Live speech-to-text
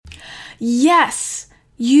Yes!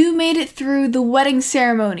 You made it through the wedding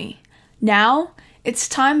ceremony. Now, it's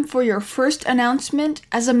time for your first announcement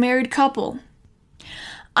as a married couple.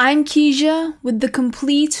 I'm Keisha with the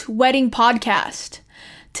Complete Wedding Podcast.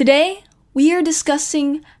 Today, we are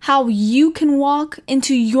discussing how you can walk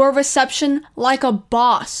into your reception like a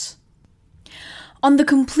boss. On the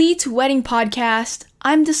Complete Wedding Podcast,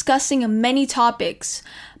 I'm discussing many topics,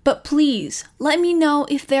 but please let me know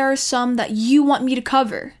if there are some that you want me to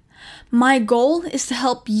cover. My goal is to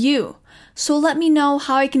help you, so let me know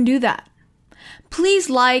how I can do that. Please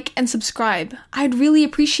like and subscribe. I'd really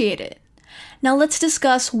appreciate it. Now let's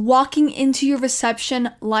discuss walking into your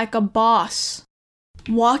reception like a boss.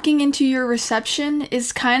 Walking into your reception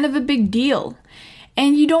is kind of a big deal,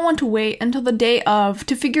 and you don't want to wait until the day of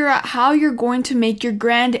to figure out how you're going to make your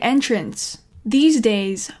grand entrance. These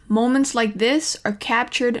days, moments like this are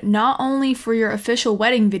captured not only for your official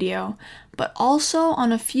wedding video, but also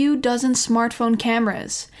on a few dozen smartphone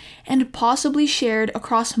cameras, and possibly shared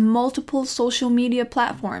across multiple social media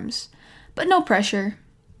platforms. But no pressure.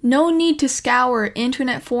 No need to scour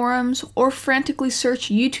internet forums or frantically search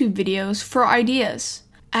YouTube videos for ideas.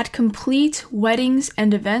 At Complete Weddings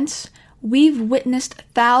and Events, we've witnessed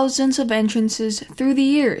thousands of entrances through the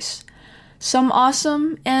years. Some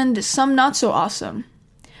awesome and some not so awesome.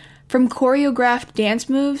 From choreographed dance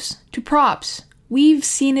moves to props, we've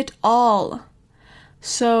seen it all.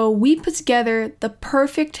 So we put together the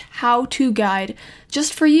perfect how-to guide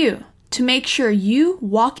just for you to make sure you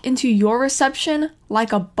walk into your reception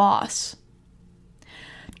like a boss.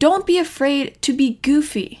 Don't be afraid to be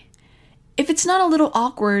goofy. If it's not a little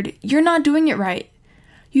awkward, you're not doing it right.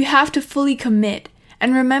 You have to fully commit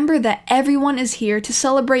and remember that everyone is here to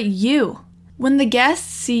celebrate you. When the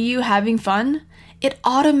guests see you having fun, it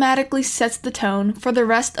automatically sets the tone for the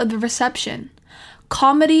rest of the reception.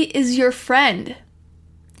 Comedy is your friend.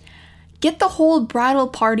 Get the whole bridal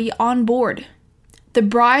party on board. The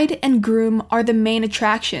bride and groom are the main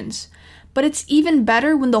attractions, but it's even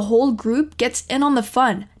better when the whole group gets in on the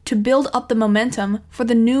fun to build up the momentum for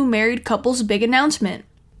the new married couple's big announcement.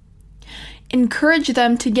 Encourage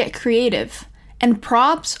them to get creative, and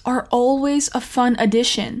props are always a fun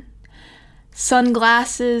addition.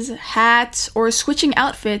 Sunglasses, hats, or switching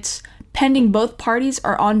outfits, pending both parties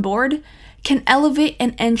are on board, can elevate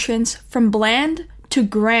an entrance from bland to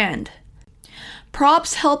grand.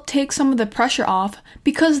 Props help take some of the pressure off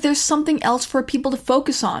because there's something else for people to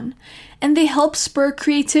focus on, and they help spur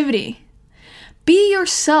creativity. Be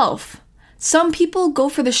yourself. Some people go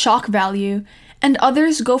for the shock value, and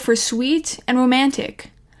others go for sweet and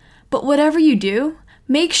romantic. But whatever you do,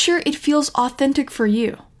 make sure it feels authentic for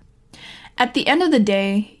you. At the end of the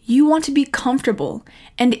day, you want to be comfortable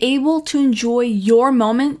and able to enjoy your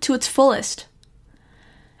moment to its fullest.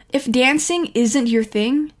 If dancing isn't your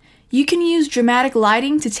thing, you can use dramatic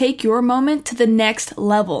lighting to take your moment to the next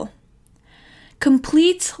level.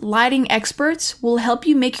 Complete lighting experts will help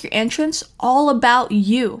you make your entrance all about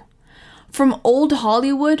you. From old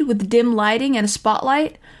Hollywood with dim lighting and a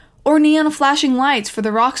spotlight, or neon flashing lights for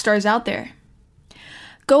the rock stars out there.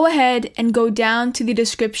 Go ahead and go down to the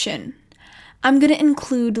description. I'm going to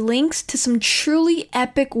include links to some truly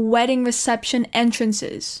epic wedding reception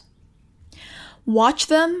entrances. Watch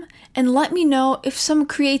them and let me know if some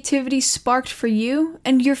creativity sparked for you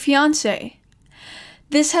and your fiancé.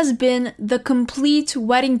 This has been the Complete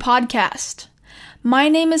Wedding Podcast. My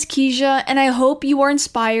name is Keisha, and I hope you are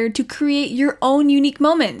inspired to create your own unique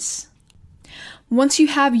moments. Once you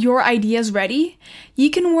have your ideas ready,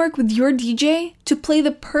 you can work with your DJ to play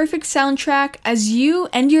the perfect soundtrack as you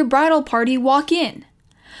and your bridal party walk in.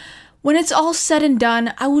 When it's all said and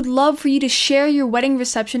done, I would love for you to share your wedding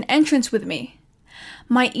reception entrance with me.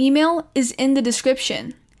 My email is in the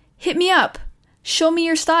description. Hit me up. Show me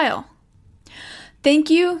your style. Thank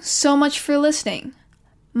you so much for listening.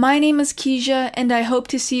 My name is Keisha, and I hope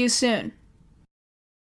to see you soon.